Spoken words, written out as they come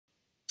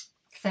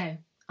So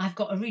I've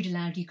got a read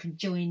aloud you can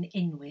join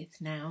in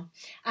with now.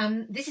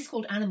 This is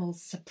called Animal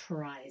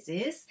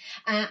Surprises,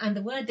 and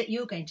the word that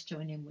you're going to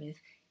join in with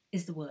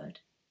is the word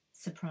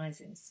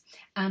surprises.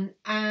 And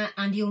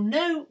you'll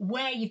know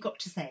where you've got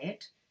to say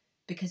it,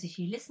 because if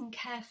you listen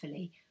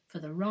carefully for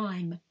the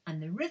rhyme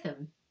and the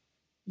rhythm,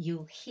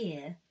 you'll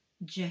hear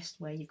just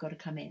where you've got to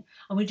come in.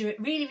 And we'll do it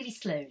really, really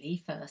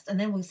slowly first, and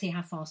then we'll see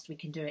how fast we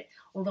can do it.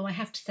 Although I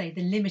have to say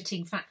the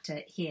limiting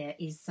factor here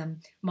is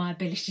my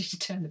ability to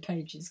turn the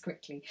pages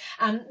quickly.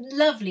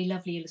 Lovely,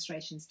 lovely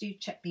illustrations. Do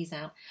check these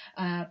out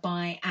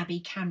by Abbie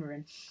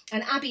Cameron.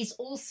 And Abbie's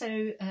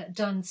also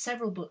done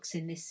several books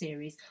in this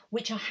series,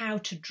 which are how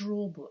to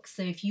draw books.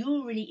 So if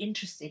you're really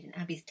interested in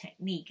Abbie's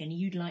technique and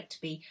you'd like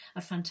to be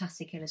a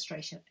fantastic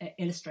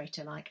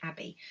illustrator like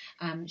Abbie,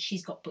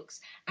 she's got books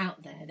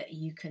out there that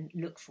you can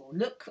look for.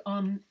 Look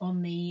on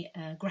the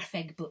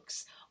Graphic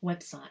Books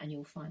website and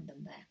you'll find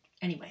them there.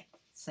 Anyway,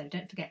 so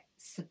don't forget,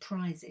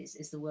 surprises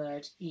is the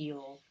word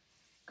you're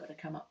got to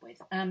come up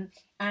with. And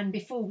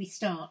before we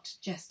start,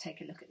 just take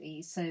a look at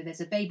these. So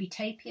there's a baby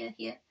tapir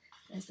here.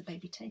 There's the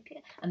baby tapir.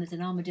 And there's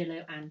an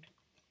armadillo, and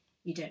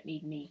you don't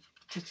need me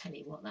to tell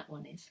you what that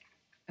one is.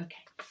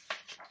 Okay.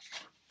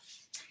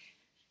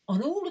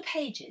 On all the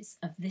pages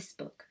of this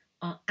book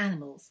are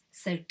animals,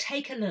 so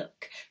take a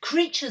look.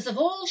 Creatures of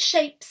all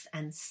shapes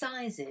and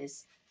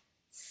sizes.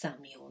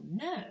 Some you'll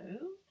know,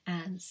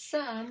 and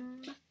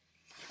some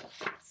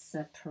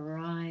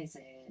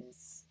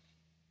surprises.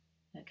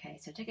 Okay,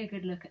 so take a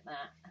good look at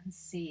that and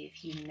see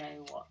if you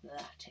know what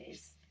that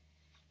is.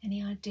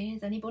 Any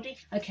ideas, anybody?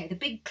 Okay, the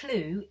big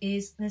clue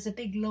is there's a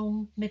big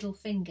long middle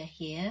finger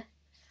here,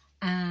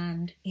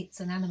 and it's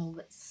an animal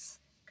that's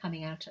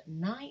coming out at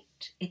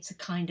night. It's a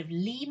kind of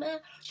lemur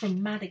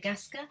from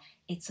Madagascar.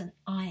 It's an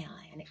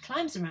eye-eye, and it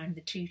climbs around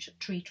the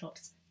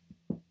treetops,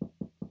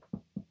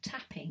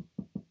 tapping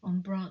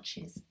on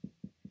branches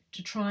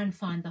to try and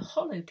find the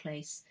hollow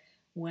place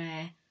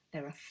where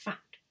there are fat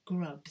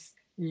grubs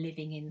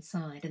living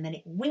inside, and then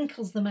it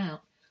winkles them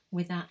out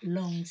with that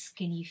long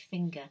skinny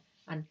finger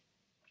and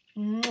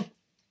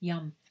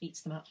yum,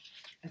 eats them up.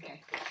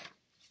 Okay.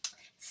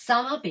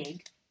 Some are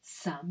big,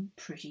 some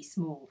pretty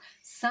small,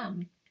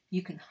 some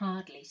you can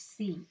hardly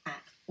see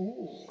at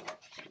all.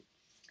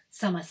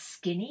 Some are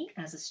skinny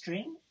as a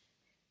string,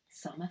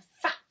 some are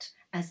fat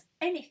as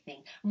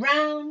anything,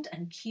 round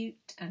and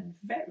cute and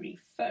very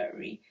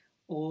furry,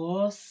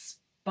 or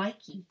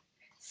spiky,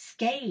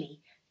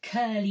 scaly,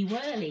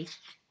 curly-whirly.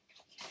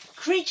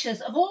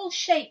 Creatures of all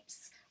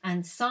shapes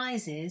and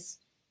sizes.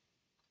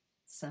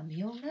 Some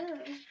you'll know,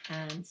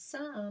 and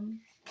some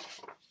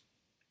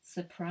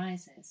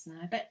surprises. Now,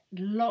 I bet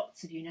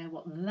lots of you know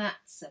what that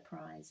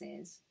surprise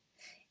is.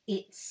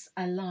 It's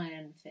a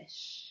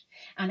lionfish,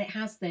 and it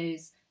has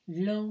those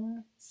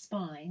long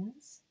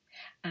spines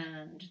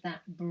and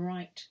that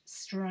bright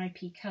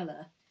stripy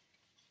colour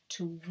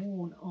to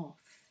warn off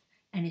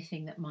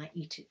anything that might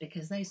eat it,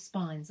 because those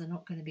spines are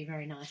not going to be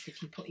very nice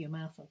if you put your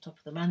mouth on top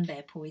of them, and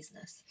they're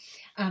poisonous.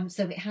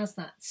 So it has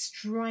that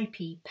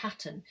stripy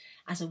pattern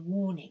as a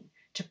warning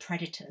to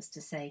predators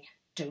to say,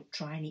 don't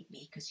try and eat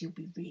me, because you'll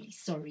be really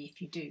sorry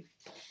if you do.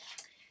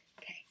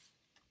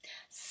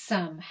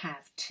 Some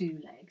have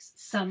 2 legs,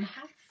 some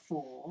have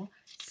 4,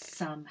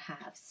 some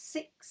have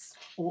 6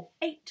 or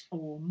 8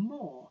 or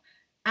more.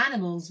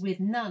 Animals with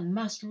none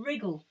must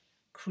wriggle,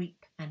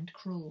 creep and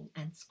crawl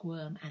and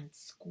squirm and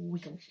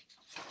squiggle.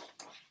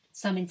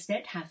 Some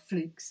instead have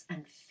flukes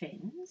and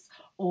fins,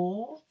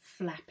 or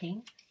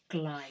flapping,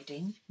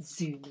 gliding,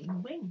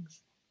 zooming wings.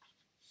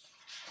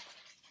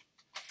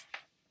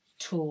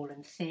 Tall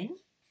and thin,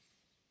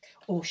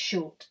 or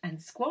short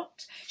and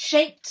squat,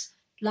 shaped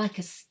like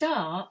a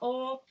star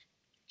or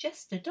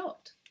just a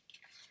dot.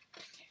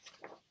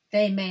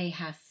 They may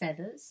have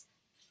feathers,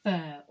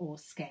 fur or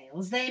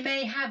scales. They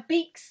may have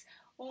beaks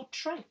or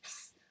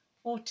trunks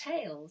or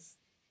tails.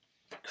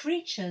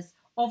 Creatures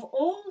of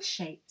all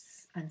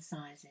shapes and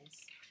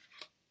sizes.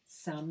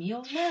 Some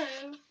you'll know,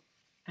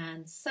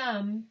 and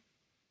some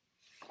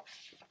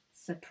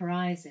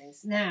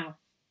surprises. Now,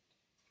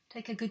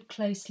 take a good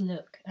close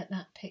look at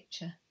that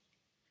picture.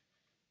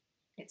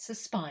 It's a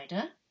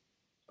spider.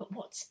 But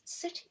what's it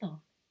sitting on?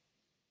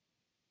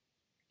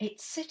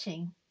 It's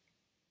sitting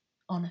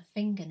on a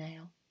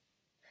fingernail.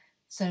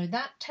 So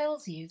that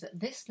tells you that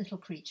this little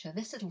creature,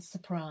 this little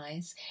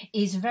surprise,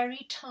 is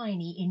very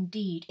tiny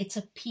indeed. It's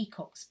a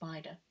peacock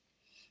spider.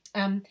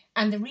 And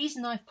the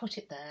reason I've put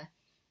it there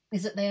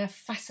is that they are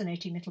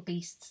fascinating little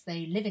beasts.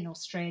 They live in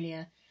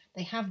Australia.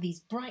 They have these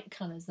bright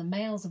colours. The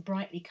males are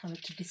brightly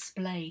coloured to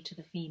display to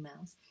the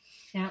females.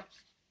 Now,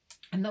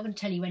 I'm not going to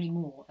tell you any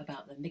more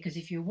about them, because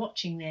if you're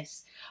watching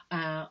this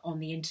on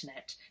the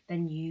internet,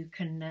 then you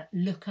can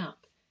look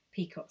up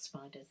peacock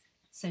spiders.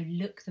 So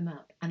look them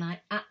up, and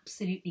I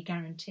absolutely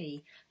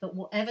guarantee that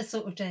whatever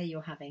sort of day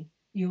you're having,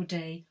 your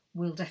day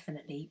will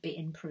definitely be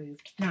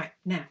improved. Right,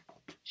 now,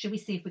 should we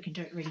see if we can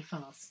do it really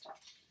fast?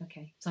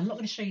 Okay, so I'm not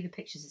going to show you the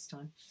pictures this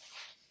time.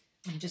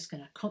 I'm just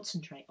going to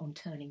concentrate on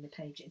turning the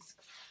pages.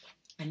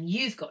 And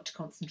you've got to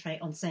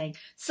concentrate on saying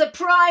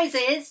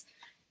surprises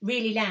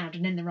really loud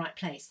and in the right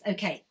place.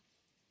 Okay,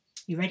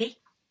 you ready?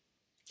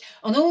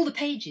 On all the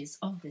pages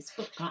of this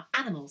book are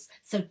animals,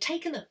 so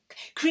take a look.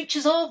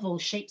 Creatures of all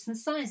shapes and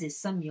sizes,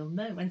 some you'll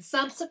know and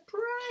some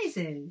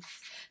surprises.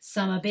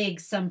 Some are big,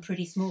 some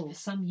pretty small,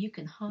 some you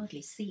can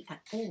hardly see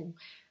at all.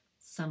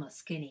 Some are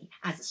skinny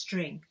as a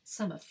string,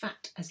 some are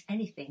fat as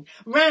anything,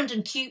 round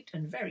and cute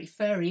and very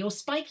furry, or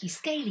spiky,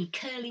 scaly,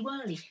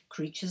 curly-whirly.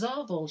 Creatures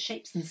of all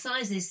shapes and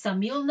sizes,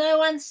 some you'll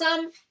know and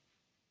some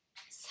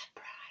surprises.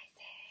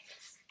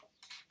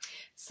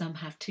 Some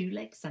have 2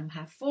 legs, some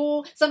have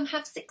 4, some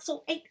have 6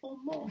 or 8 or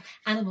more.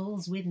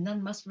 Animals with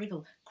none must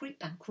wriggle, creep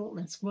and crawl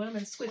and squirm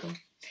and squiggle.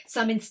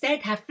 Some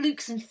instead have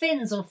flukes and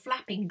fins, or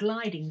flapping,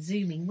 gliding,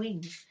 zooming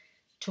wings.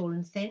 Tall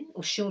and thin,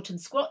 or short and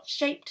squat,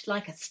 shaped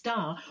like a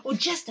star, or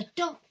just a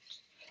dot.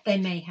 They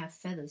may have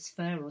feathers,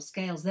 fur or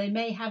scales. They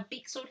may have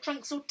beaks or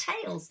trunks or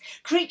tails.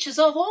 Creatures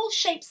of all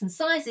shapes and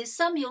sizes,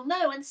 some you'll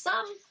know and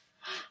some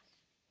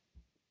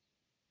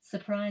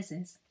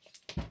surprises.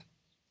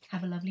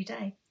 Have a lovely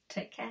day.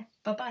 Take care.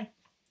 Bye-bye.